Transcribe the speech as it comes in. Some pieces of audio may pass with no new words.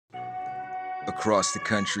Across the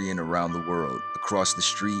country and around the world, across the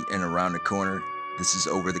street and around the corner, this is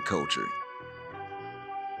Over the Culture.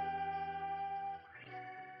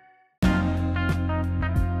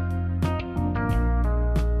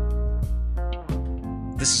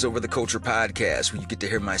 This is Over the Culture podcast, where you get to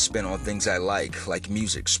hear my spin on things I like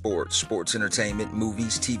music, sports entertainment,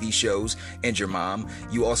 movies, TV shows, and your mom.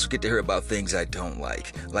 You also get to hear about things I don't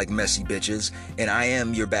like messy bitches. And I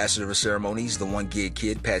am your bastard of ceremonies, the one gig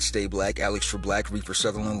kid, Pat Stay Black, Alex for Black, Reefer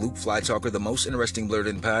Sutherland, Luke Fly Talker, the most interesting blurred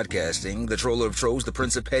in podcasting, the troller of trolls, the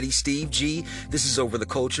prince of petty, Steve G. This is Over the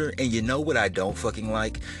Culture, and you know what I don't fucking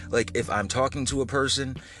like? Like, if I'm talking to a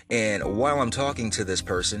person, and while I'm talking to this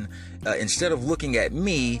person, instead of looking at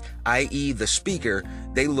me, i.e. the speaker,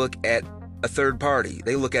 they look at a third party.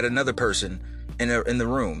 They look at another person in the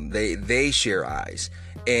room. They share eyes.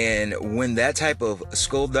 And when that type of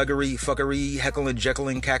skullduggery, fuckery, heckling,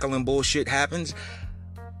 jeckling, cackling bullshit happens,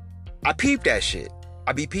 I peep that shit.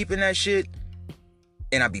 I be peeping that shit,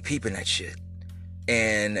 and I be peeping that shit.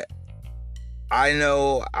 And I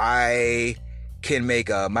know I can make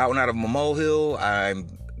a mountain out of a molehill.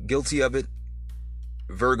 I'm guilty of it.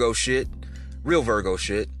 Virgo shit. Real Virgo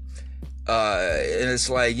shit. And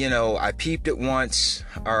it's like, I peeped it once.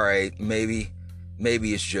 Alright, maybe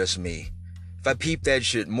it's just me. If I peep that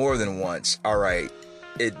shit more than once, alright,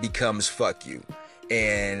 it becomes fuck you.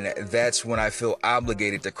 And that's when I feel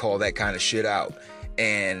obligated to call that kind of shit out.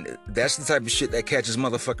 And that's the type of shit that catches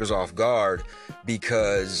motherfuckers off guard,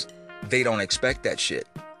 because they don't expect that shit.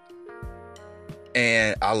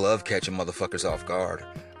 And I love catching motherfuckers off guard.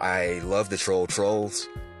 I love to troll trolls.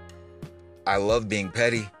 I love being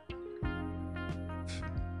petty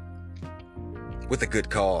with a good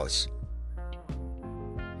cause.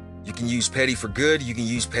 You can use petty for good. You can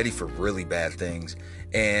use petty for really bad things.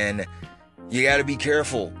 And you got to be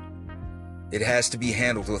careful. It has to be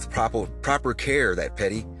handled with proper care, that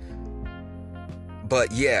petty.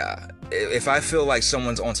 But yeah, if I feel like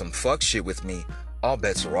someone's on some fuck shit with me, all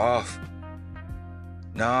bets are off.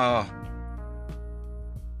 Nah.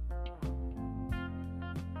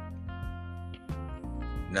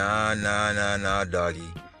 Nah, doggy.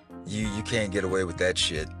 You can't get away with that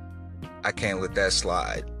shit. I can't let that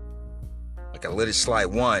slide. Like, I let it slide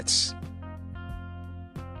once.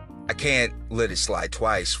 I can't let it slide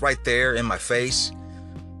twice. Right there in my face.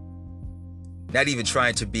 Not even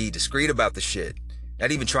trying to be discreet about the shit.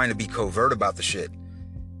 Not even trying to be covert about the shit.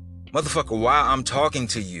 Motherfucker, while I'm talking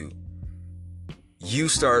to you, you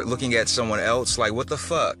start looking at someone else like, what the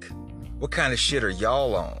fuck? What kind of shit are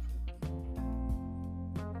y'all on?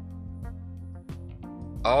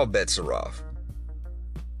 All bets are off.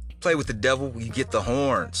 Play with the devil, you get the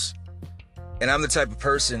horns. And I'm the type of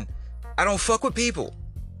person, I don't fuck with people.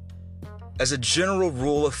 As a general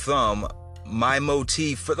rule of thumb, my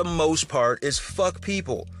motif for the most part is fuck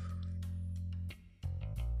people.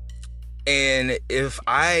 And if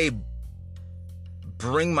I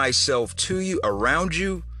bring myself to you, around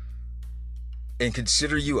you, and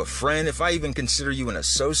consider you a friend, if I even consider you an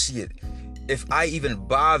associate, if I even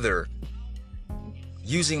bother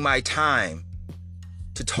using my time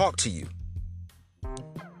to talk to you,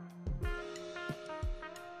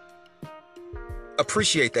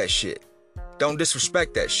 appreciate that shit. Don't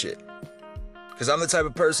disrespect that shit. Because I'm the type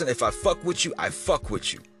of person, if I fuck with you, I fuck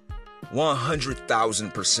with you.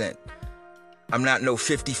 100,000%. I'm not no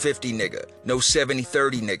 50-50 nigga. No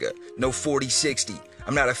 70-30 nigga. No 40-60.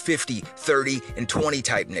 I'm not a 50, 30, and 20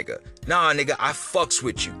 type nigga. Nah, nigga, I fucks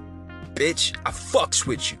with you. Bitch, I fucks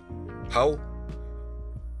with you. Ho?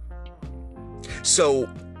 So,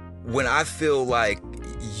 when I feel like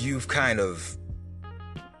you've kind of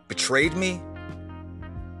betrayed me,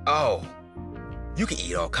 oh, you can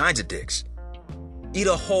eat all kinds of dicks. Eat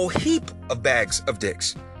a whole heap of bags of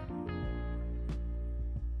dicks.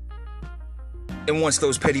 And once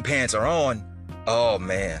those petty pants are on, oh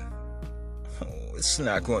man, it's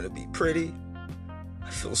not going to be pretty. I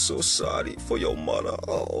feel so sorry for your mother.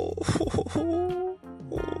 Oh.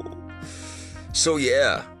 So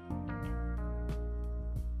yeah.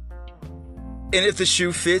 And if the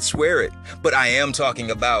shoe fits, wear it. But I am talking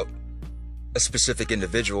about a specific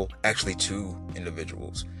individual, actually two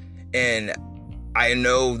individuals. And I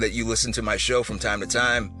know that you listen to my show from time to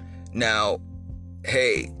time. Now,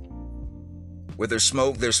 hey, where there's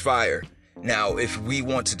smoke, there's fire. Now, if we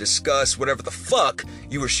want to discuss whatever the fuck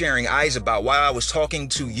you were sharing eyes about while I was talking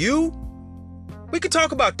to you, we could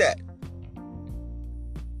talk about that.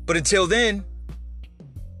 But until then,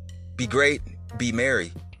 be great, be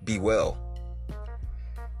merry, be well.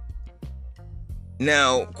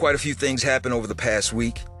 Now, quite a few things happened over the past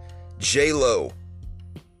week. J-Lo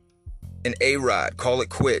and A-Rod call it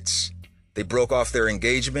quits They broke off their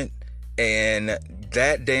engagement, and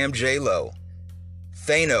that damn J-Lo,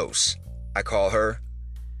 Thanos, I call her,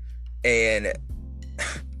 and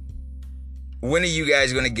when are you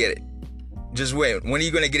guys going to get it? Just wait. When are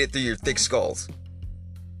you going to get it through your thick skulls?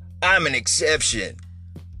 I'm an exception.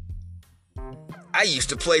 I used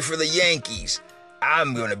to play for the Yankees.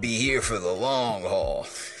 I'm going to be here for the long haul.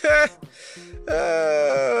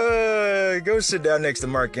 Go sit down next to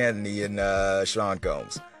Mark Anthony and Sean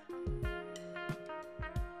Combs.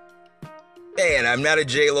 And I'm not a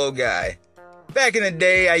J-Lo guy. Back in the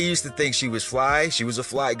day, I used to think she was fly. She was a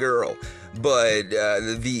fly girl. But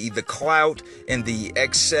the clout and the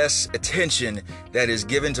excess attention that is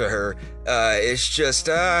given to her, it's just,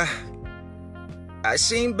 I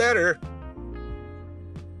seen better.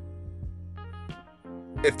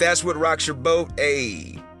 If that's what rocks your boat,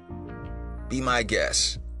 hey, be my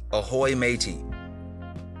guest. Ahoy, matey.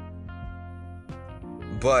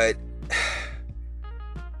 But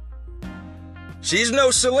she's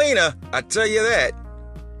no Selena, I tell you that.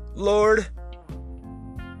 Lord,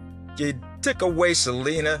 you took away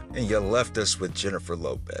Selena and you left us with Jennifer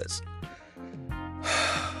Lopez.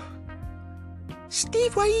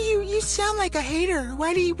 Steve, why you sound like a hater?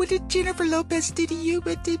 What did Jennifer Lopez do to you?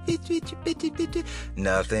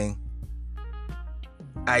 Nothing.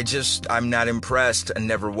 I'm not impressed. I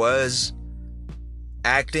never was.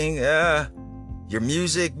 Acting, your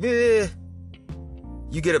music, you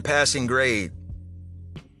get a passing grade.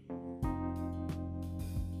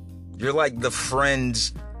 You're like the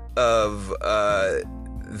Friends of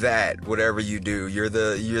that, whatever you do. You're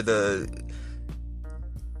the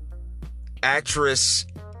actress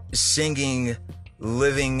singing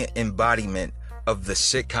living embodiment of the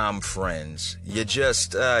sitcom Friends. You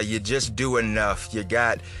just do enough. You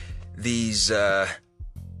got these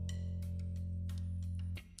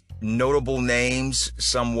notable names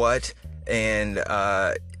somewhat, and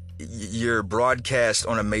you're broadcast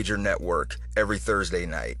on a major network every Thursday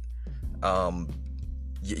night.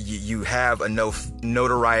 You have enough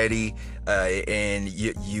notoriety, and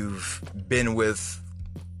you've been with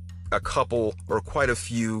a couple or quite a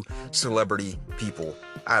few celebrity people.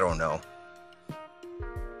 I don't know.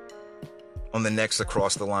 On the next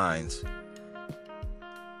Across the Lines.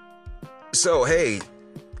 So, hey,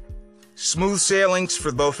 smooth sailings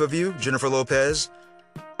for both of you, Jennifer Lopez,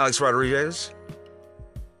 Alex Rodriguez.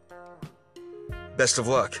 Best of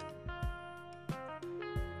luck.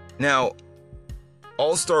 Now,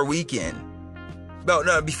 All-Star Weekend.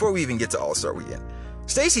 No, before we even get to All-Star Weekend,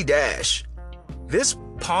 Stacey Dash, this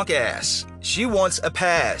punk ass, she wants a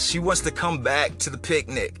pass. She wants to come back to the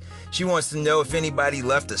picnic. She wants to know if anybody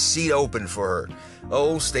left a seat open for her.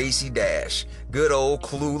 Oh, Stacey Dash, good old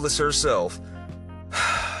clueless herself.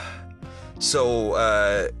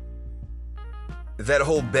 So, that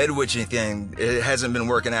whole bedwitching thing, it hasn't been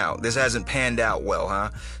working out. This hasn't panned out well,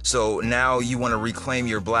 huh? So now you want to reclaim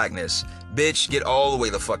your blackness. Bitch, get all the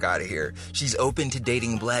way the fuck out of here. She's open to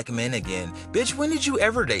dating black men again. Bitch, when did you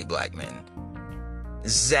ever date black men?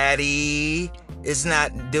 Zaddy is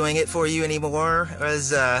not doing it for you anymore? Or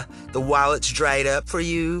is the wallet's dried up for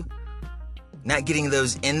you? Not getting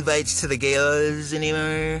those invites to the galas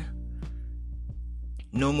anymore?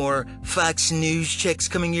 No more Fox News checks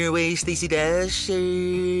coming your way, Stacey Dash?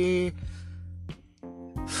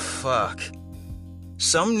 Fuck.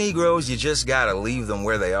 Some Negroes, you just gotta leave them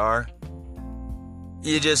where they are.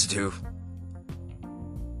 You just do.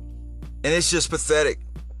 And it's just pathetic.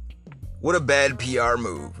 What a bad PR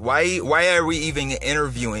move. Why are we even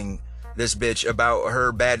interviewing this bitch about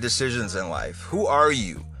her bad decisions in life? Who are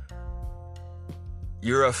you?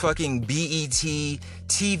 You're a fucking BET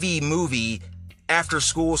TV movie after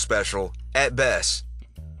school special at best.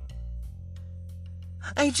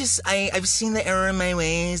 I've seen the error in my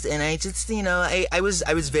ways, and I just, I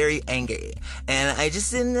was very angry, and I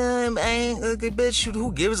just didn't, bitch,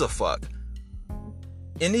 who gives a fuck?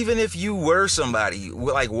 And even if you were somebody,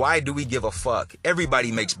 like, why do we give a fuck?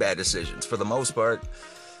 Everybody makes bad decisions, for the most part.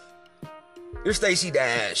 You're Stacey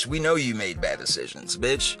Dash. We know you made bad decisions,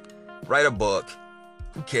 bitch. Write a book.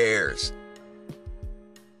 Who cares?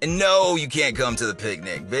 And no, you can't come to the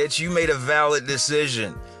picnic, bitch. You made a valid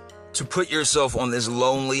decision to put yourself on this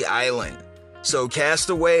lonely island. So cast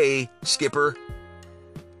away, Skipper.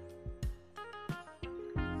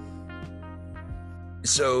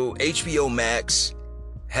 So HBO Max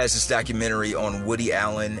has this documentary on Woody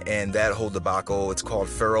Allen and that whole debacle. It's called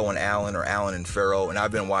Pharaoh and Allen, or Allen and Pharaoh, and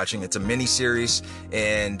I've been watching. It's a mini-series,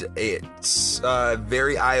 and it's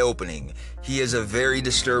very eye-opening. He is a very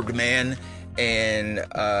disturbed man, and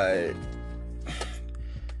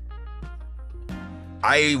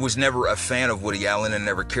I was never a fan of Woody Allen and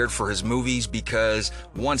never cared for his movies because,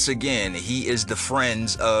 once again, he is the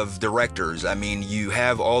friends of directors. I mean, you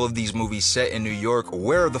have all of these movies set in New York.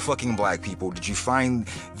 Where are the fucking black people? Did you find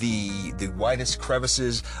the whitest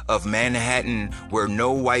crevices of Manhattan where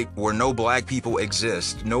no black people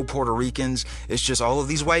exist? No Puerto Ricans. It's just all of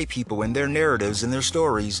these white people and their narratives and their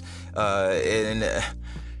stories,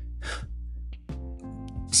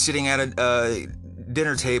 sitting at a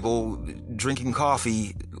dinner table, drinking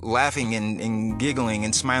coffee, laughing and giggling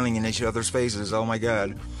and smiling in each other's faces. Oh my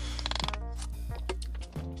God.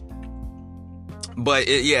 But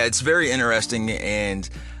it's very interesting, and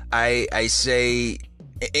I say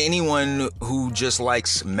anyone who just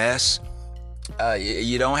likes mess,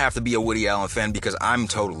 you don't have to be a Woody Allen fan, because I'm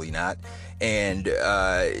totally not. And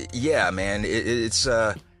man, it's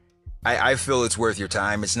I feel it's worth your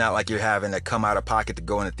time. It's not like you're having to come out of pocket to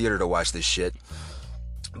go in the theater to watch this shit.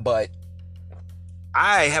 But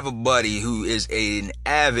I have a buddy who is an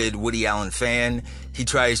avid Woody Allen fan. He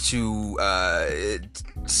tries to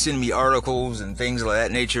send me articles and things of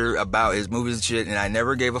that nature about his movies and shit, and I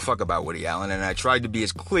never gave a fuck about Woody Allen, and I tried to be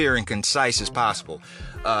as clear and concise as possible.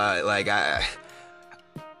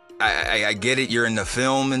 I get it, you're in the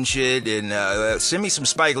film and shit, and send me some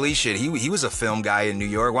Spike Lee shit. He was a film guy in New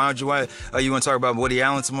York. Why don't you want to talk about Woody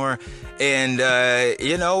Allen some more? And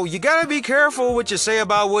you gotta be careful what you say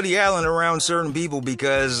about Woody Allen around certain people,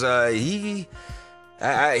 because there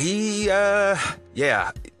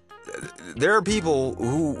are people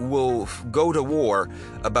who will go to war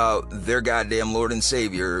about their goddamn Lord and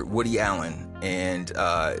Savior, Woody Allen, and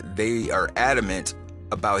they are adamant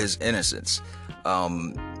about his innocence.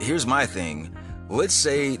 Here's my thing. Let's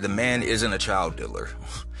say the man isn't a child dealer,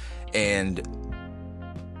 and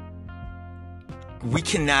we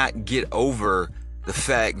cannot get over the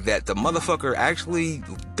fact that the motherfucker actually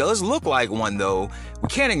does look like one, though. We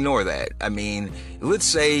can't ignore that. I mean, let's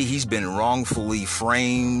say he's been wrongfully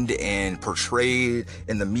framed and portrayed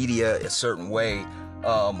in the media a certain way.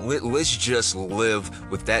 Let's just live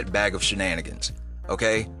with that bag of shenanigans,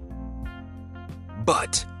 okay?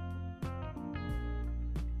 But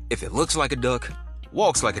if it looks like a duck,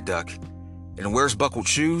 walks like a duck, and wears buckled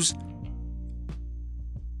shoes,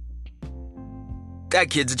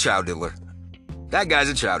 that kid's a child dealer. That guy's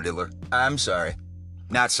a child dealer. I'm sorry.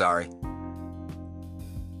 Not sorry.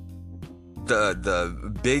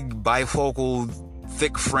 The big bifocal,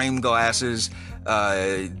 thick frame glasses,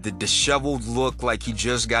 the disheveled look like he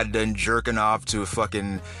just got done jerking off to a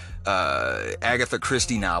fucking Agatha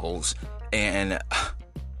Christie novels, and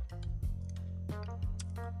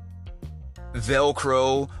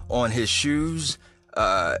Velcro on his shoes,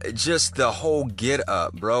 just the whole get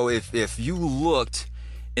up, bro. If you looked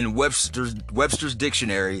in Webster's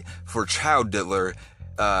dictionary for child diddler,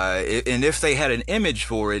 and if they had an image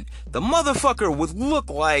for it, the motherfucker would look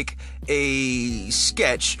like a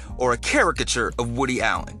sketch or a caricature of Woody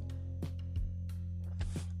Allen.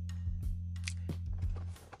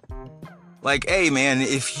 Like, hey man,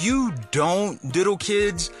 if you don't diddle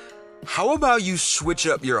kids, how about you switch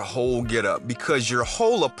up your whole get up? Because your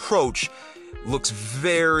whole approach looks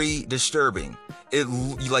very disturbing.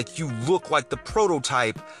 Like you look like the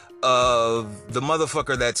prototype of the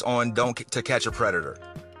motherfucker that's on To Catch a Predator.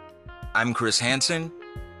 I'm Chris Hansen.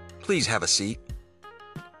 Please have a seat.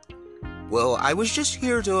 Well, I was just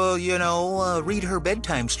here to, read her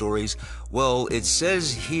bedtime stories. Well, it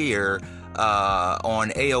says here on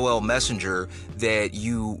AOL Messenger that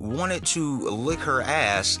you wanted to lick her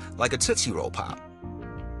ass like a Tootsie Roll Pop.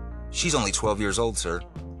 She's only 12 years old, sir.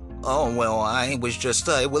 Oh, well, I was just,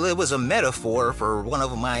 it was a metaphor for one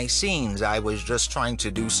of my scenes. I was just trying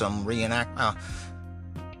to do some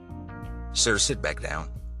Sir, sit back down.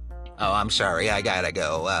 Oh, I'm sorry, I gotta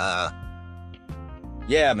go.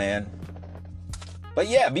 Yeah, man. But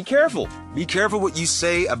yeah, be careful. Be careful what you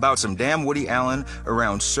say about some damn Woody Allen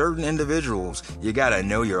around certain individuals. You gotta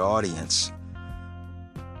know your audience.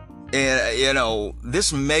 And,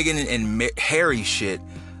 this Meghan and Harry shit,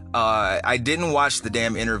 I didn't watch the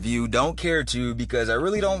damn interview. Don't care to, because I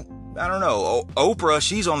don't know. Oprah,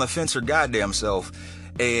 she's on the fence her goddamn self.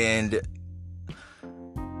 And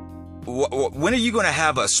when are you going to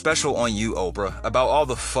have a special on you, Oprah, about all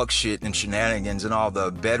the fuck shit and shenanigans and all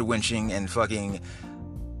the bed winching and fucking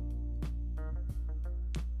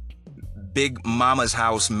big mama's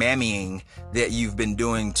house mammying that you've been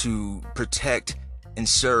doing to protect and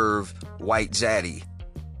serve white zaddy?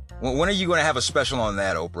 When are you going to have a special on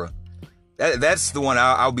that, Oprah? That's the one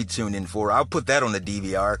I'll be tuned in for. I'll put that on the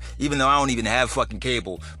DVR, even though I don't even have fucking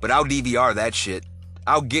cable. But I'll DVR that shit.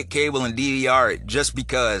 I'll get cable and DVR it just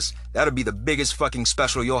because. That'll be the biggest fucking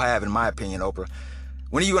special you'll have, in my opinion, Oprah.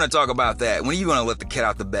 When are you going to talk about that? When are you going to let the cat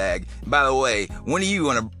out the bag? By the way, when are you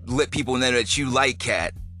going to let people know that you like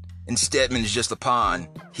cat and Stedman's just a pawn?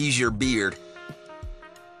 He's your beard.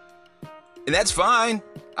 And that's fine.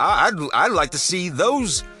 I'd like to see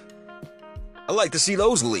those. I'd like to see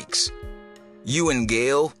those leaks. You and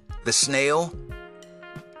Gail, the snail,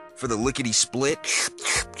 for the lickety split.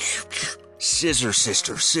 Scissor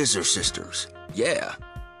sisters. Yeah.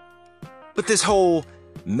 But this whole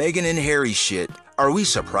Meghan and Harry shit, are we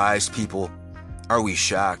surprised, people? Are we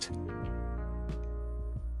shocked?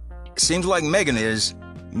 Seems like Meghan is.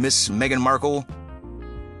 Miss Meghan Markle.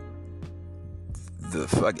 The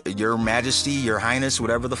fuck, Your Majesty, Your Highness,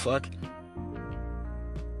 whatever the fuck.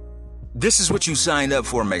 This is what you signed up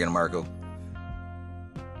for, Meghan Markle.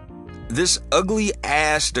 This ugly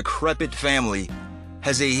ass, decrepit family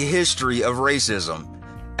has a history of racism.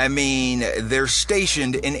 I mean, they're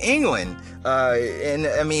stationed in England. And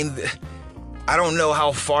I mean, I don't know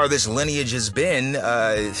how far this lineage has been.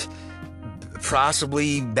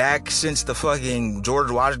 Possibly back since the fucking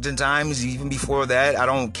George Washington times, even before that. I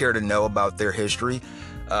don't care to know about their history.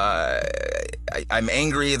 I'm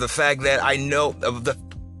angry at the fact that I know of the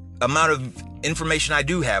amount of information I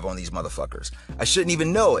do have on these motherfuckers. I shouldn't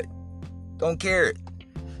even know it. Don't care it.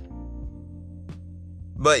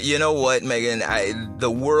 But you know what, Meghan?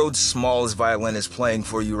 The world's smallest violin is playing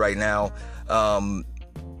for you right now.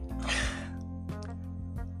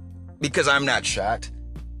 Because I'm not shocked.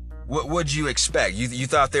 What'd you expect? You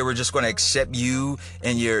thought they were just going to accept you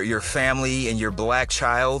and your family and your black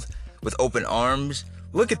child with open arms?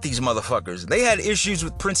 Look at these motherfuckers. They had issues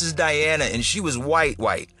with Princess Diana, and she was white.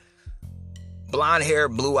 Blonde hair,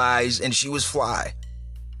 blue eyes, and she was fly.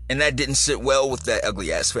 And that didn't sit well with that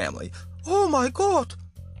ugly-ass family. Oh my god.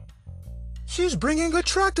 She's bringing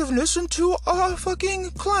attractiveness into our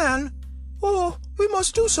fucking clan. Oh, we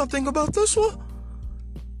must do something about this one.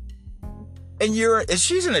 And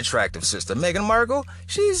she's an attractive sister, Meghan Markle.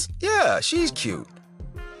 She's cute.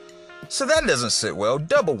 So that doesn't sit well.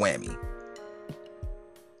 Double whammy.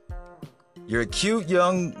 You're a cute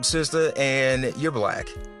young sister and you're black.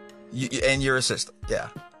 And you're a sister. Yeah.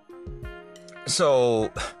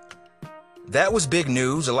 So that was big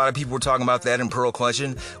news. A lot of people were talking about that in pearl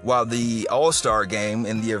clutching while the All-Star game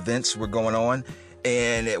and the events were going on.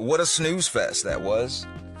 And what a snooze fest that was.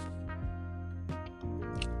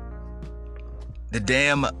 The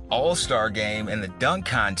damn All-Star game and the dunk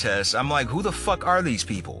contest. I'm like, who the fuck are these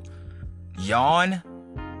people? Yawn?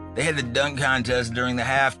 They had the dunk contest during the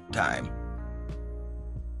halftime.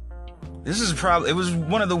 It was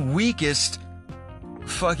one of the weakest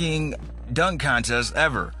fucking dunk contests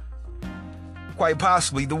ever. Quite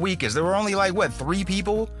possibly the weakest. There were only 3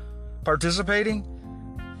 people participating?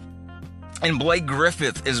 And Blake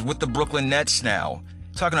Griffith is with the Brooklyn Nets now.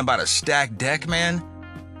 Talking about a stacked deck, man.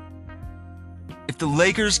 If the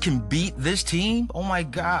Lakers can beat this team, oh my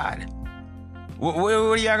God. What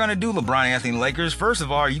are y'all going to do, LeBron Anthony Lakers? First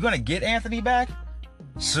of all, are you going to get Anthony back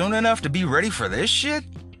soon enough to be ready for this shit?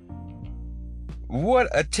 What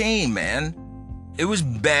a team, man. It was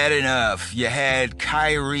bad enough. You had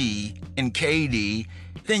Kyrie and KD,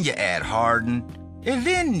 then you add Harden, and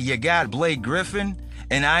then you got Blake Griffin.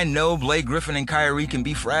 And I know Blake Griffin and Kyrie can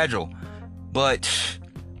be fragile, but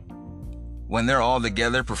when they're all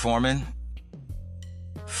together performing,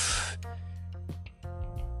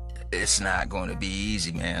 it's not going to be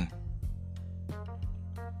easy, man.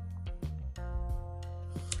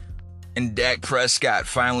 And Dak Prescott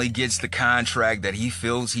finally gets the contract that he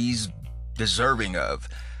feels he's deserving of.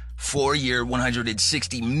 4-year,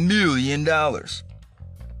 $160 million.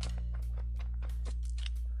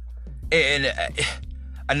 And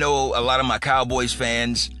I know a lot of my Cowboys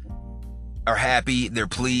fans are happy, they're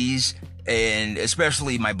pleased, and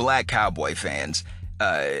especially my black Cowboy fans.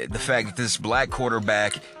 The fact that this black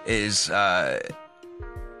quarterback is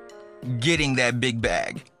getting that big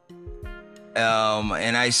bag.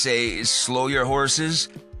 And I say, slow your horses.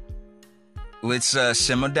 Let's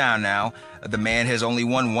simmer down now. The man has only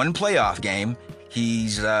won 1 playoff game.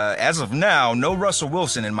 He's, as of now, no Russell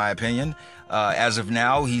Wilson, in my opinion. As of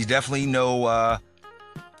now, he's definitely no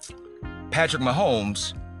Patrick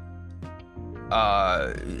Mahomes.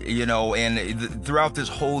 And throughout this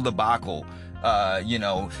whole debacle,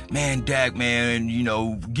 man, Dak, man,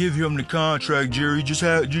 give him the contract, Jerry. Just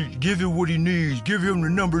give him what he needs. Give him the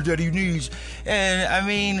numbers that he needs. And, I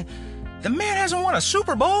mean, the man hasn't won a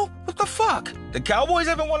Super Bowl? What the fuck? The Cowboys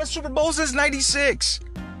haven't won a Super Bowl since 96.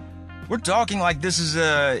 We're talking like this is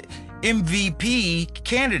a MVP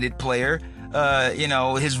candidate player.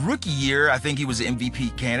 His rookie year, I think he was an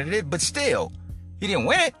MVP candidate, but still, he didn't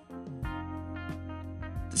win it.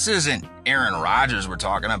 This isn't Aaron Rodgers we're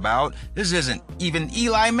talking about. This isn't even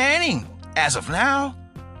Eli Manning, as of now.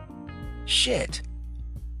 Shit.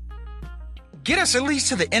 Get us at least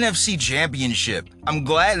to the NFC Championship. I'm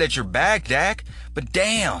glad that you're back, Dak, but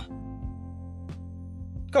damn.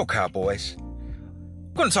 Go Cowboys.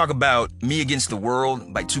 I'm going to talk about Me Against the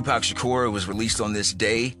World by Tupac Shakur. It was released on this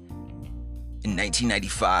day in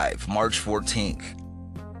 1995, March 14th.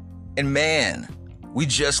 And man, we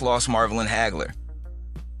just lost Marvin Hagler.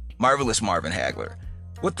 Marvelous Marvin Hagler.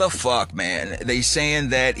 What the fuck, man? They saying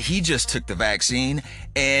that he just took the vaccine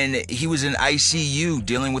and he was in ICU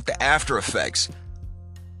dealing with the after effects.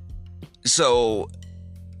 So,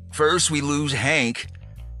 first we lose Hank,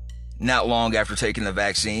 not long after taking the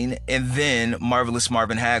vaccine, and then Marvelous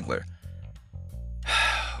Marvin Hagler.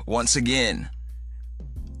 Once again,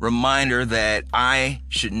 reminder that I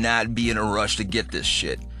should not be in a rush to get this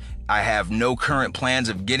shit. I have no current plans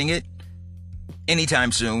of getting it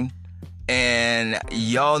anytime soon. And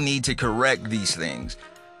y'all need to correct these things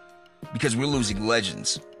because we're losing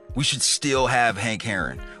legends. We should still have Hank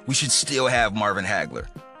Aaron. We should still have Marvin Hagler.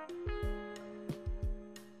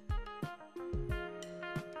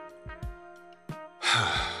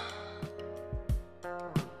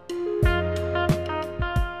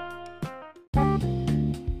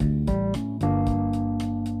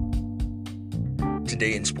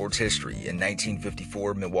 Today in sports history, in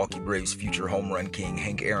 1954, Milwaukee Braves future home run king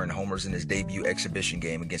Hank Aaron homers in his debut exhibition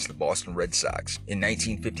game against the Boston Red Sox. In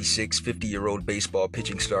 1956, 50-year-old baseball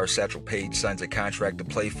pitching star Satchel Paige signs a contract to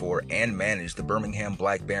play for and manage the Birmingham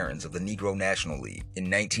Black Barons of the Negro National League. In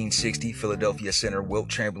 1960, Philadelphia center Wilt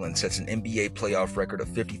Chamberlain sets an NBA playoff record of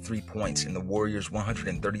 53 points in the Warriors'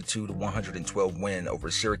 132-112 win over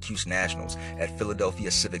Syracuse Nationals at Philadelphia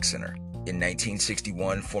Civic Center. In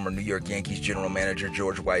 1961, former New York Yankees general manager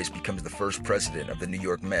George Weiss becomes the first president of the New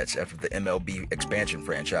York Mets after the MLB expansion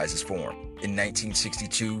franchise is formed. In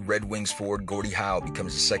 1962, Red Wings forward Gordie Howe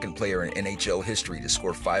becomes the second player in NHL history to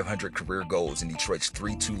score 500 career goals in Detroit's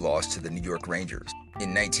 3-2 loss to the New York Rangers.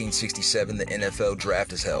 In 1967, the NFL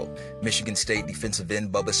draft is held. Michigan State defensive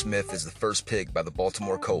end Bubba Smith is the first pick by the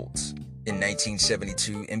Baltimore Colts. In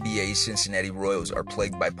 1972, NBA's Cincinnati Royals are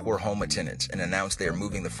plagued by poor home attendance and announce they are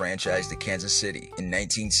moving the franchise to Kansas City. In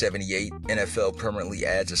 1978, NFL permanently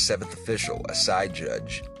adds a seventh official, a side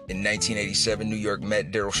judge. In 1987, New York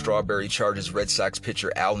Met Darryl Strawberry charges Red Sox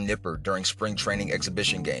pitcher Al Nipper during spring training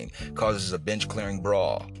exhibition game, causes a bench-clearing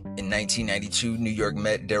brawl. In 1992, New York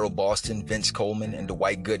Met Darryl Boston, Vince Coleman, and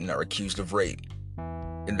Dwight Gooden are accused of rape.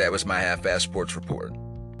 And that was my half-assed sports report.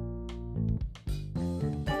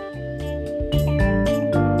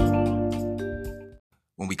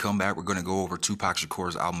 When we come back, we're going to go over Tupac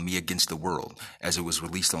Shakur's album Me Against the World, as it was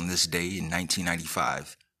released on this day in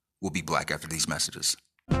 1995. We'll be back after these messages.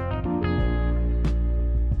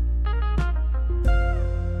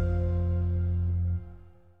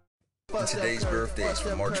 And today's birthdays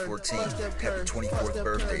for March 14th. Happy 24th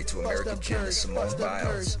birthday to American gymnast Simone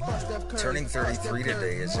Biles. Turning 33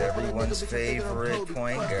 today is everyone's favorite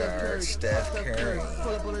point guard, Steph Curry.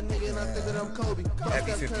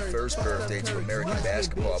 Happy 51st birthday to American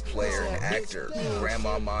basketball player and actor,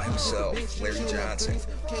 Grandmama himself, Larry Johnson.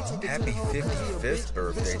 Happy 55th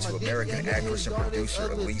birthday to American actress and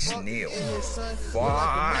producer Elise Neal.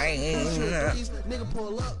 Fine.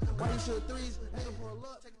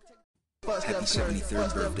 Happy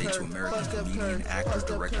 73rd birthday to American comedian, actor,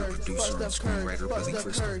 director, producer, and screenwriter Billy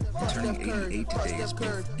Crystal. Turning 88 today is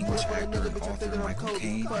both English actor and author Michael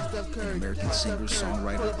Caine and American singer,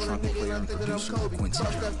 songwriter, trumpet player, and producer Quincy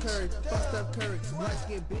Jones.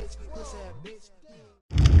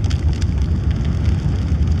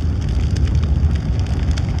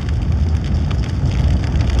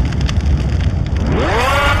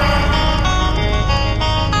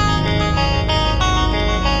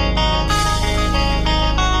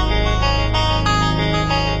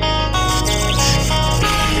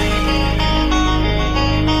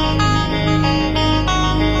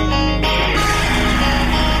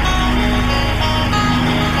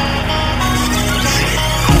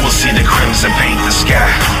 And paint the sky.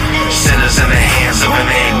 Sinners in the hands of an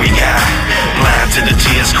angry guy. Blind to the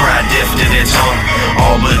tears, cry deaf to their tongue.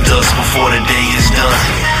 All but dust before the day is done.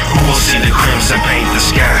 Who will see the crimson paint the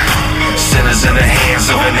sky? Sinners in the hands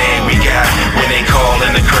of an angry guy. When they call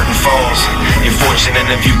and the curtain falls, you're fortunate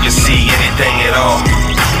if you can see anything at all.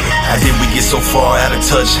 How did we get so far out of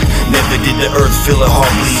touch? Never did the earth feel a heart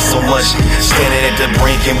bleed so much. Standing at the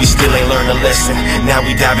brink and we still ain't learned a lesson. Now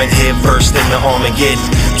we diving head first in the Armageddon.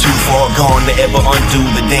 too far gone to ever undo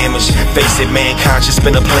the damage. Face it, mankind just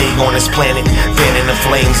been a plague on this planet, fanning the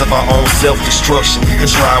flames of our own self-destruction. You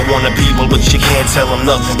try to warn the people, but you can't tell them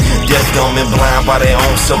nothing. Deaf, dumb, and blind by their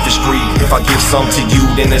own selfish greed. If I give some to you,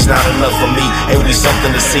 then there's not enough for me. Ain't we something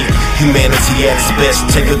to see? Humanity at its best.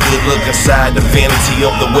 Take a good look inside the vanity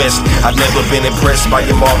of the West. I've never been impressed by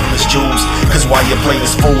your marvelous jewels, cause while you play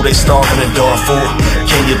this fool, they starving in Darfur.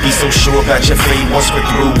 Can you be so sure about your fate once we're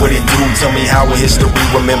through? What it do? Tell me how will history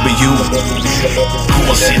remember you? Who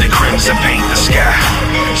will see the crimson paint the sky?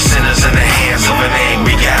 Sinners in the hands of an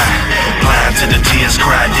angry guy. Blind to the tears,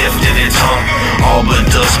 cry deaf to their tongue. All but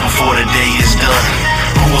dust before the day is done.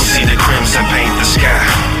 Who will see the crimson paint the sky?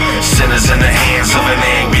 Sinners in the hands of an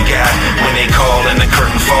angry guy. When they call and the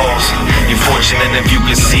curtain falls, you're fortunate if you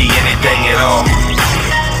can see anything at all.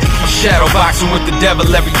 I'm shadow boxing with the devil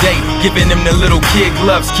every day, giving him the little kid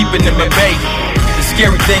gloves, keeping him at bay. The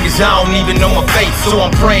scary thing is I don't even know my fate, so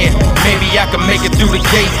I'm praying maybe I can make it through the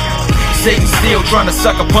gate. Satan still trying to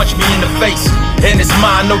sucker punch me in the face, and it's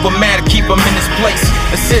mind over matter, keep him in his place.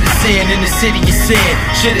 A citizen in the city you sin.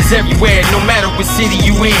 Shit is everywhere, no matter what city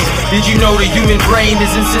you in. Did you know the human brain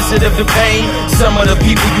is insensitive to pain? Some of the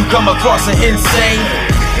people you come across are insane.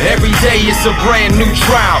 Every day it's a brand new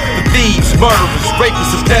trial for thieves, murderers,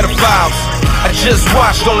 rapists, and pedophiles. I just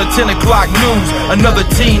watched on the 10 o'clock news, another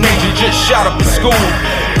teenager just shot up in school.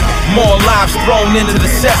 More lives thrown into the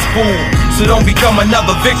cesspool, so don't become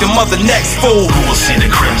another victim of the next fool. Who will see the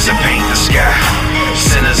crimson paint the sky?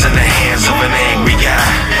 Sinners in the hands of an angry guy.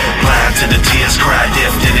 Blind to the tears, cry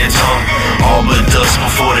deaf to their tongue. All but dust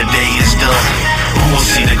before the day is done. Who will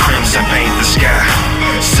see the crimson paint the sky?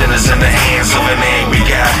 Sinners in the hands of an angry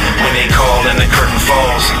guy. When they call and the curtain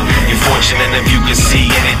falls, you're fortunate if you can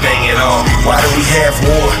see anything at all. Why do we have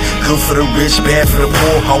war? Good for the rich, bad for the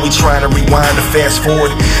poor. Are we trying to rewind or fast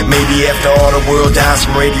forward? Maybe after all the world dies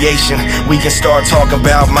from radiation, we can start talking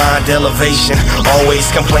about mind elevation.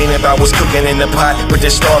 Always complaining about what's cooking in the pot, but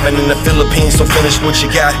they're starving in the Philippines, so finish what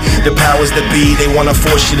you got. The powers that be, they wanna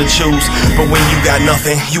force you to choose, but when you got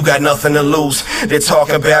nothing to lose. They're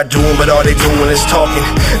talking about doing, but all they doing is talking,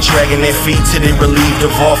 dragging their feet till they relieved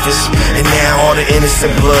of office. And now all the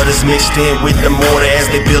innocent blood is mixed in with the mortar as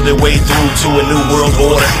they build their way through to a new world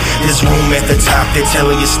order. There's room at the top, they're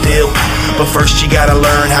telling you still, but first you gotta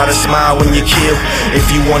learn how to smile when you kill. If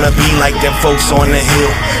you wanna be like them folks on the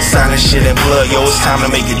hill, sign this shit in blood, yo, it's time to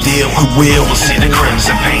make a deal. Who will see the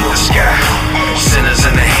crimson paint the sky? Sinners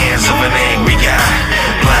in the hands of an angry guy.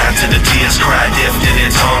 Blind to the tears, cry deaf to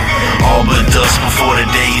their tongue. All but dust before the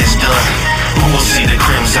day is done. Who will see the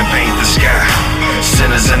crimson paint the sky?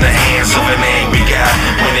 Sinners in the hands of an angry guy.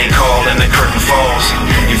 When they call and the curtain falls,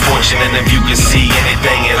 you're fortunate if you can see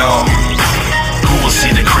anything at all. Who will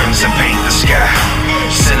see the crimson paint the sky?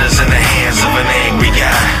 Sinners in the hands of an angry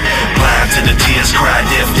guy. Blind to the tears, cry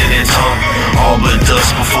deaf to their tongue. All but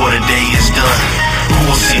dust before the day is done. Who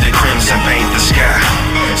will see the crimson paint the sky?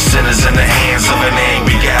 Sinners in the hands of an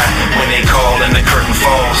angry guy. When they call and the curtain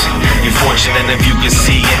falls, you're fortunate if you can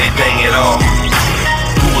see anything at all.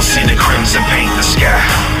 Who will see the crimson paint the sky?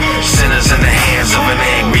 Sinners in the hands of an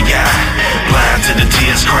angry guy. Blind to the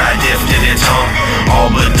tears, cry deaf to their tongue. All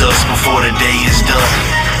but dust before the day is done.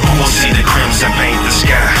 Who will see the crimson paint the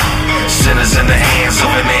sky? Sinners in the hands of an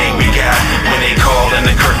angry guy. When they call and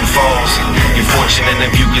the curtain falls, you're fortunate if you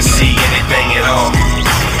can see anything at all.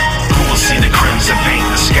 Who will see the crimson paint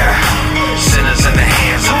the sky? Sinners in the hands of an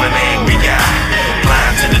angry guy. Blind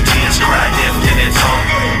to the tears, cry deaf to their tongue.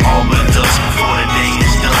 All but dust before the day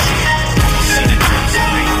is done. Who will see the crimson paint the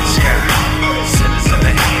sky? Sinners in the hands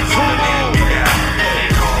of an angry guy. When they call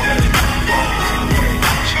and the curtain falls, you're fortunate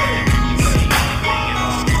if you can see anything at all.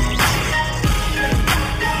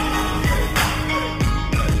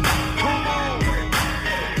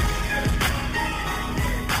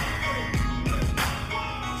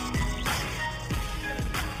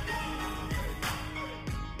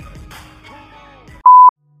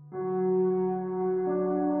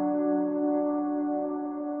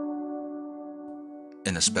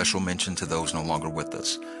 And a special mention to those no longer with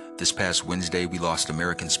us. This past Wednesday, we lost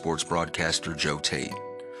American sports broadcaster Joe Tait.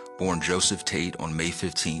 Born Joseph Tait on May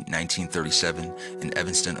 15, 1937, in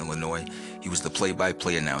Evanston, Illinois, he was the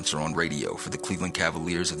play-by-play announcer on radio for the Cleveland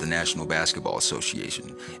Cavaliers of the National Basketball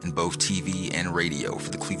Association, and both TV and radio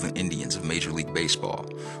for the Cleveland Indians of Major League Baseball.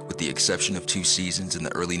 With the exception of 2 seasons in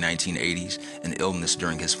the early 1980s and illness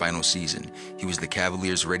during his final season, he was the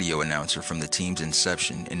Cavaliers radio announcer from the team's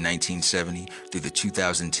inception in 1970 through the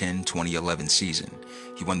 2010-2011 season.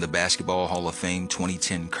 He won the Basketball Hall of Fame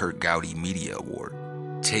 2010 Kurt Gowdy Media Award.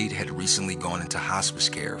 Tait had recently gone into hospice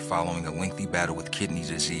care following a lengthy battle with kidney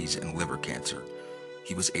disease and liver cancer.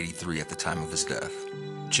 He was 83 at the time of his death.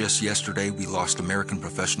 Just yesterday, we lost American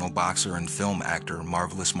professional boxer and film actor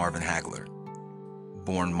Marvelous Marvin Hagler.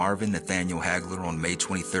 Born Marvin Nathaniel Hagler on May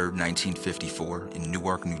 23, 1954, in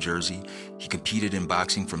Newark, New Jersey, he competed in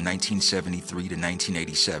boxing from 1973 to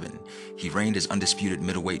 1987. He reigned as undisputed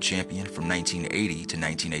middleweight champion from 1980 to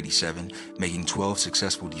 1987, making 12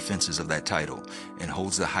 successful defenses of that title, and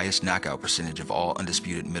holds the highest knockout percentage of all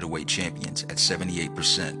undisputed middleweight champions at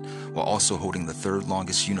 78%, while also holding the third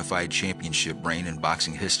longest unified championship reign in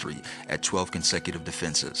boxing history at 12 consecutive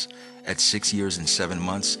defenses. At 6 years and 7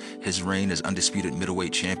 months, his reign as undisputed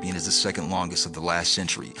middleweight champion is the second longest of the last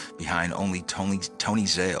century, behind only Tony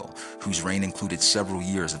Zale, whose reign included several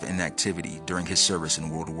years of inactivity during his service in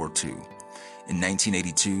World War II. In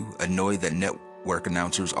 1982, annoyed that network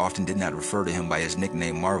announcers often did not refer to him by his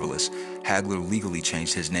nickname Marvelous, Hagler legally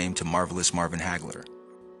changed his name to Marvelous Marvin Hagler.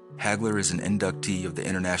 Hagler is an inductee of the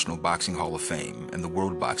International Boxing Hall of Fame and the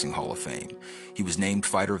World Boxing Hall of Fame. He was named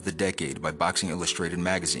Fighter of the Decade by Boxing Illustrated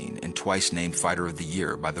magazine and twice named Fighter of the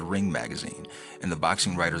Year by the Ring magazine and the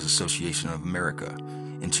Boxing Writers Association of America.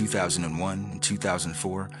 In 2001 and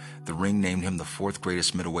 2004, the Ring named him the 4th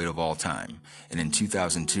greatest middleweight of all time, and in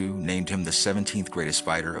 2002 named him the 17th greatest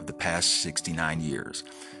fighter of the past 69 years.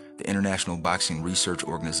 The International Boxing Research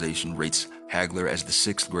Organization rates Hagler as the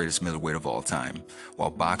 6th greatest middleweight of all time,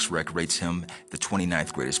 while BoxRec rates him the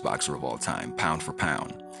 29th greatest boxer of all time, pound for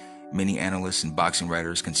pound. Many analysts and boxing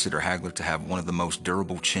writers consider Hagler to have one of the most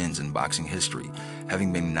durable chins in boxing history,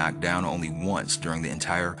 having been knocked down only once during the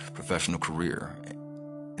entire professional career,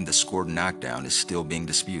 and the scored knockdown is still being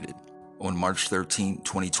disputed. On March 13,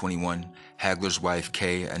 2021, Hagler's wife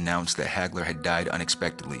Kay announced that Hagler had died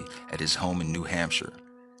unexpectedly at his home in New Hampshire.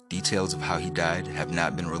 Details of how he died have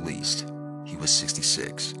not been released. He was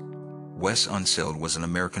 66. Wes Unseld was an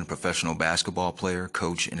American professional basketball player,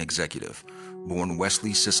 coach, and executive. Born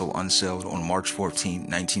Wesley Cecil Unseld on March 14,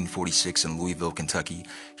 1946 in Louisville, Kentucky,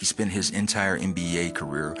 he spent his entire NBA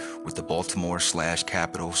career with the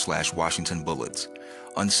Baltimore/Capital/Washington Bullets.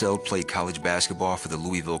 Unseld played college basketball for the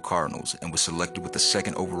Louisville Cardinals and was selected with the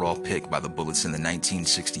 2nd overall pick by the Bullets in the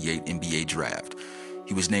 1968 NBA draft.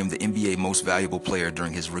 He was named the NBA Most Valuable Player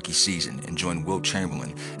during his rookie season and joined Wilt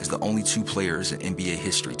Chamberlain as the only 2 players in NBA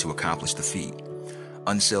history to accomplish the feat.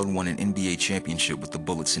 Unseld won an NBA championship with the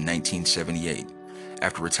Bullets in 1978.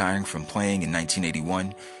 After retiring from playing in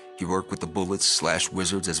 1981, he worked with the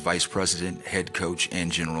Bullets/Wizards as vice president, head coach,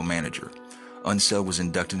 and general manager. Unseld was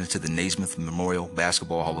inducted into the Naismith Memorial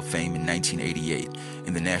Basketball Hall of Fame in 1988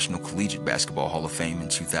 and the National Collegiate Basketball Hall of Fame in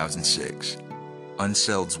 2006.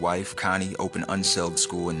 Unseld's wife, Connie, opened Unseld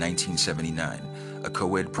School in 1979, a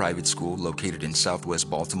co-ed private school located in southwest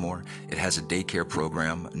Baltimore. It has a daycare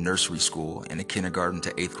program, a nursery school, and a kindergarten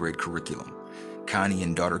to 8th grade curriculum. Connie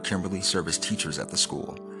and daughter Kimberly serve as teachers at the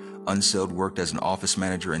school. Unseld worked as an office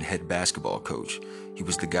manager and head basketball coach. He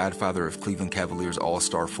was the godfather of Cleveland Cavaliers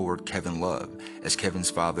all-star forward Kevin Love, as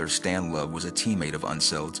Kevin's father, Stan Love, was a teammate of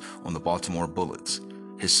Unseld's on the Baltimore Bullets.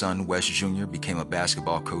 His son, Wes Jr., became a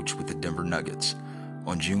basketball coach with the Denver Nuggets.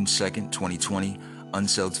 On June 2, 2020,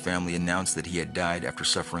 Unseld's family announced that he had died after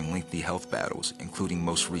suffering lengthy health battles, including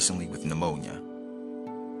most recently with pneumonia.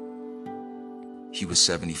 He was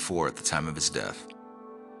 74 at the time of his death.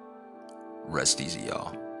 Rest easy,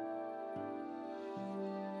 y'all.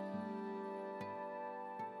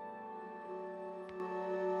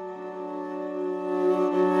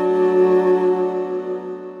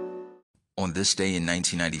 On this day in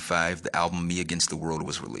 1995, the album Me Against the World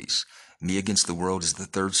was released. Me Against the World is the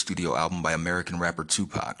 3rd studio album by American rapper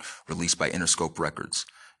Tupac, released by Interscope Records.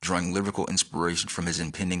 Drawing lyrical inspiration from his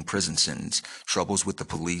impending prison sentence, troubles with the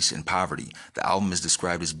police, and poverty, the album is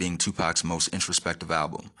described as being Tupac's most introspective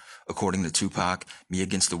album. According to Tupac, Me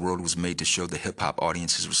Against the World was made to show the hip-hop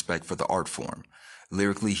audience his respect for the art form.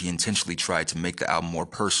 Lyrically, he intentionally tried to make the album more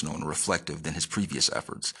personal and reflective than his previous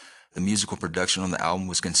efforts. The musical production on the album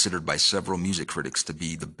was considered by several music critics to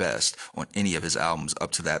be the best on any of his albums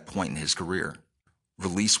up to that point in his career.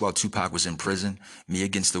 Released while Tupac was in prison, Me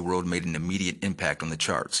Against the World made an immediate impact on the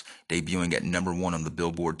charts, debuting at number 1 on the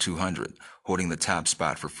Billboard 200, holding the top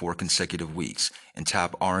spot for 4 consecutive weeks, and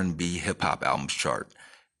top R&B hip-hop albums chart.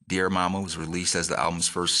 Dear Mama was released as the album's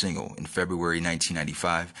first single in February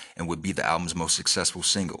 1995 and would be the album's most successful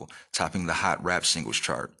single, topping the Hot Rap Singles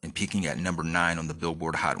chart and peaking at number 9 on the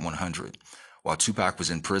Billboard Hot 100. While Tupac was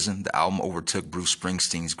in prison, the album overtook Bruce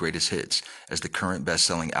Springsteen's Greatest Hits as the current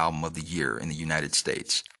best-selling album of the year in the United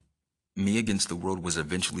States. Me Against the World was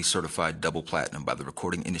eventually certified double platinum by the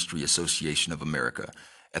Recording Industry Association of America.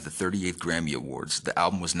 At the 38th Grammy Awards, the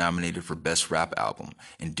album was nominated for Best Rap Album,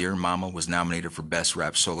 and Dear Mama was nominated for Best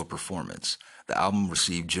Rap Solo Performance. The album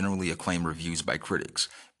received generally acclaimed reviews by critics,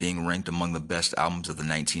 being ranked among the best albums of the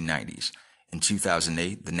 1990s. In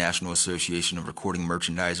 2008, the National Association of Recording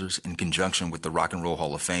Merchandisers, in conjunction with the Rock and Roll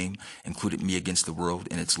Hall of Fame, included Me Against the World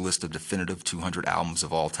in its list of definitive 200 albums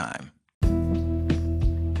of all time.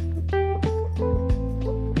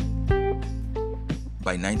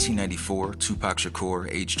 By 1994, Tupac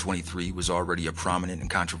Shakur, age 23, was already a prominent and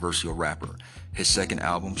controversial rapper. His second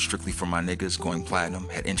album, Strictly for My Niggas, going platinum,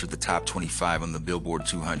 had entered the top 25 on the Billboard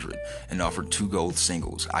 200 and offered 2 gold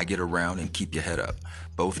singles, I Get Around and Keep Your Head Up,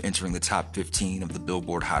 both entering the top 15 of the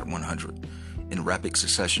Billboard Hot 100. In rapid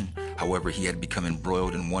succession, however, he had become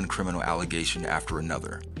embroiled in one criminal allegation after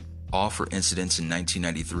another. All for incidents in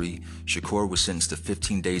 1993, Shakur was sentenced to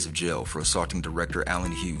 15 days of jail for assaulting director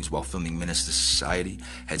Alan Hughes while filming Menace to Society,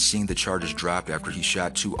 had seen the charges dropped after he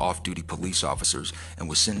shot 2 off-duty police officers, and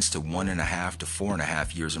was sentenced to 1.5 to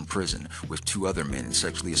 4.5 years in prison with 2 other men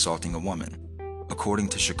sexually assaulting a woman. According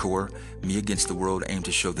to Shakur, Me Against the World aimed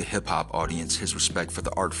to show the hip-hop audience his respect for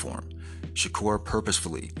the art form. Shakur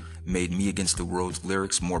purposefully made Me Against the World's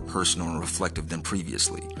lyrics more personal and reflective than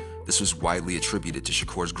previously. This was widely attributed to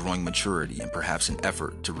Shakur's growing maturity and perhaps an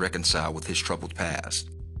effort to reconcile with his troubled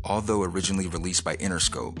past. Although originally released by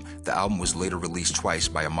Interscope, the album was later released twice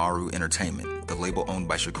by Amaru Entertainment, the label owned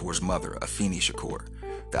by Shakur's mother, Afeni Shakur.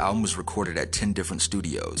 The album was recorded at 10 different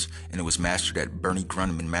studios, and it was mastered at Bernie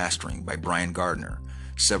Grundman Mastering by Brian Gardner.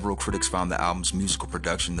 Several critics found the album's musical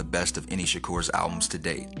production the best of any Shakur's albums to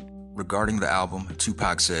date. Regarding the album,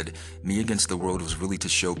 Tupac said, Me Against the World was really to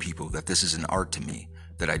show people that this is an art to me,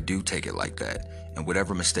 that I do take it like that, and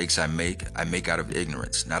whatever mistakes I make out of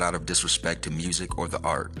ignorance, not out of disrespect to music or the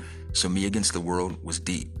art. So Me Against the World was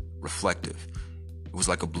deep, reflective. It was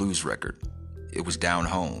like a blues record. It was down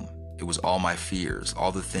home. It was all my fears,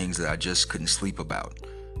 all the things that I just couldn't sleep about.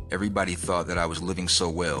 Everybody thought that I was living so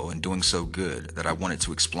well and doing so good that I wanted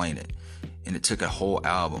to explain it. And it took a whole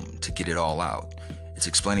album to get it all out. It's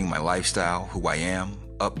explaining my lifestyle, who I am,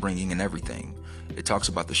 upbringing, and everything. It talks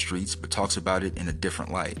about the streets, but talks about it in a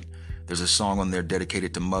different light. There's a song on there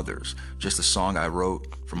dedicated to mothers, just a song I wrote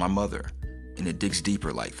for my mother, and it digs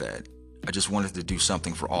deeper like that. I just wanted to do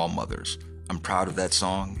something for all mothers. I'm proud of that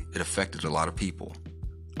song. It affected a lot of people.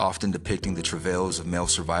 Often depicting the travails of male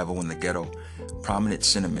survival in the ghetto, prominent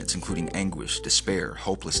sentiments including anguish, despair,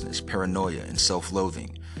 hopelessness, paranoia, and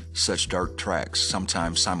self-loathing. Such dark tracks,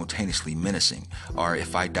 sometimes simultaneously menacing, are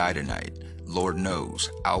If I Die Tonight, Lord Knows,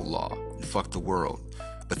 Outlaw, and Fuck the World.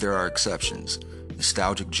 But there are exceptions.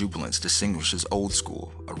 Nostalgic jubilance distinguishes Old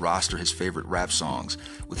School, a roster his favorite rap songs,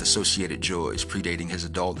 with associated joys predating his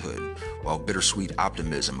adulthood, while bittersweet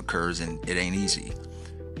optimism occurs in It Ain't Easy.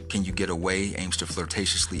 Can You Get Away aims to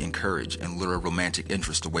flirtatiously encourage and lure romantic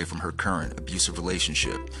interest away from her current abusive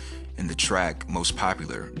relationship. In the track, most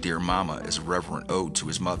popular, Dear Mama, is a reverent ode to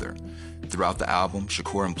his mother. Throughout the album,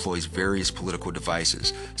 Shakur employs various political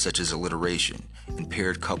devices, such as alliteration and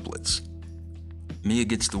paired couplets. Me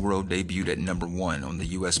Against the World debuted at number 1 on the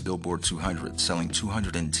US Billboard 200, selling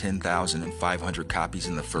 210,500 copies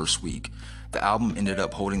in the first week. The album ended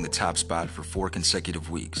up holding the top spot for 4 consecutive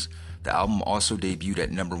weeks. The album also debuted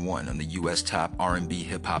at number 1 on the US Top R&B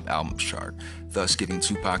Hip Hop Albums chart, thus giving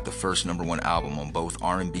Tupac the first number 1 album on both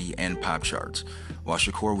R&B and pop charts. While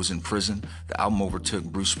Shakur was in prison, the album overtook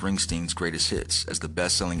Bruce Springsteen's Greatest Hits as the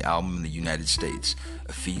best-selling album in the United States,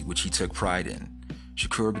 a feat which he took pride in.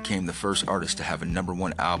 Shakur became the first artist to have a number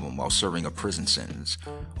 1 album while serving a prison sentence.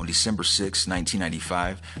 On December 6,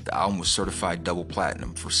 1995, the album was certified double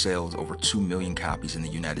platinum for sales over 2 million copies in the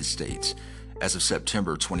United States. As of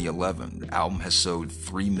September 2011, the album has sold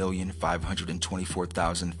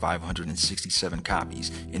 3,524,567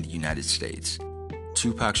 copies in the United States.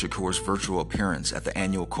 Tupac Shakur's virtual appearance at the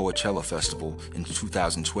annual Coachella Festival in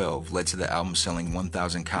 2012 led to the album selling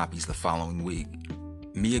 1,000 copies the following week.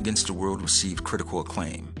 Me Against the World received critical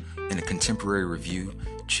acclaim. In a contemporary review,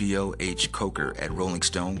 Chio H. Coker at Rolling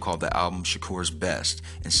Stone called the album Shakur's best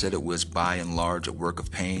and said it was by and large a work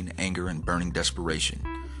of pain, anger, and burning desperation.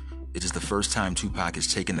 It is the first time Tupac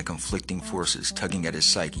has taken the conflicting forces tugging at his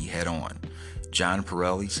psyche head-on. John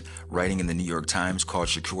Pareles, writing in the New York Times, called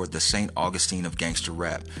Shakur the St. Augustine of gangster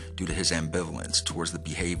rap due to his ambivalence towards the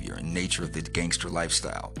behavior and nature of the gangster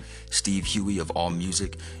lifestyle. Steve Huey of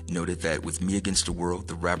AllMusic noted that with Me Against the World,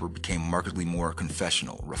 the rapper became markedly more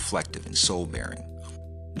confessional, reflective, and soul-bearing.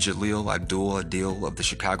 Jaleel Abdul Adil of the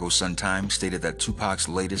Chicago Sun-Times stated that Tupac's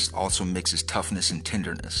latest also mixes toughness and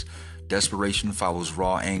tenderness. Desperation follows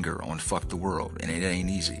raw anger on Fuck the World, and it ain't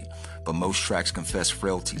easy, but most tracks confess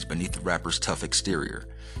frailties beneath the rapper's tough exterior.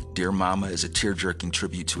 Dear Mama is a tear-jerking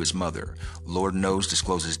tribute to his mother. Lord Knows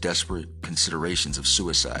discloses desperate considerations of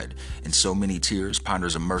suicide, and So Many Tears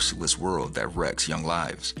ponders a merciless world that wrecks young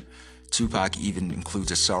lives. Tupac even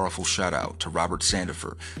includes a sorrowful shout-out to Robert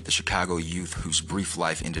Sandifer, the Chicago youth whose brief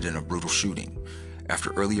life ended in a brutal shooting.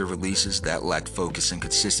 After earlier releases that lacked focus and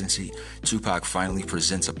consistency, Tupac finally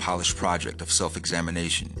presents a polished project of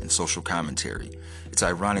self-examination and social commentary. It's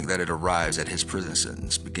ironic that it arrives at his prison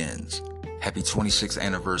sentence begins. Happy 26th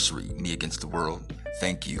anniversary, Me Against the World.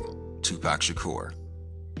 Thank you, Tupac Shakur.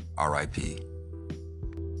 R.I.P.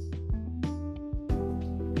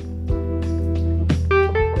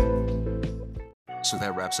 So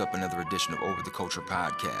that wraps up another edition of Over the Culture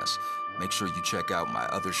Podcast. Make sure you check out my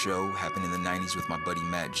other show, Happened in the 90s with my buddy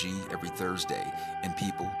Matt G, every Thursday. And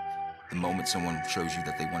people, the moment someone shows you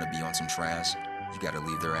that they want to be on some trash, you gotta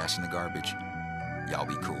leave their ass in the garbage. Y'all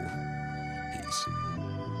be cool. Peace.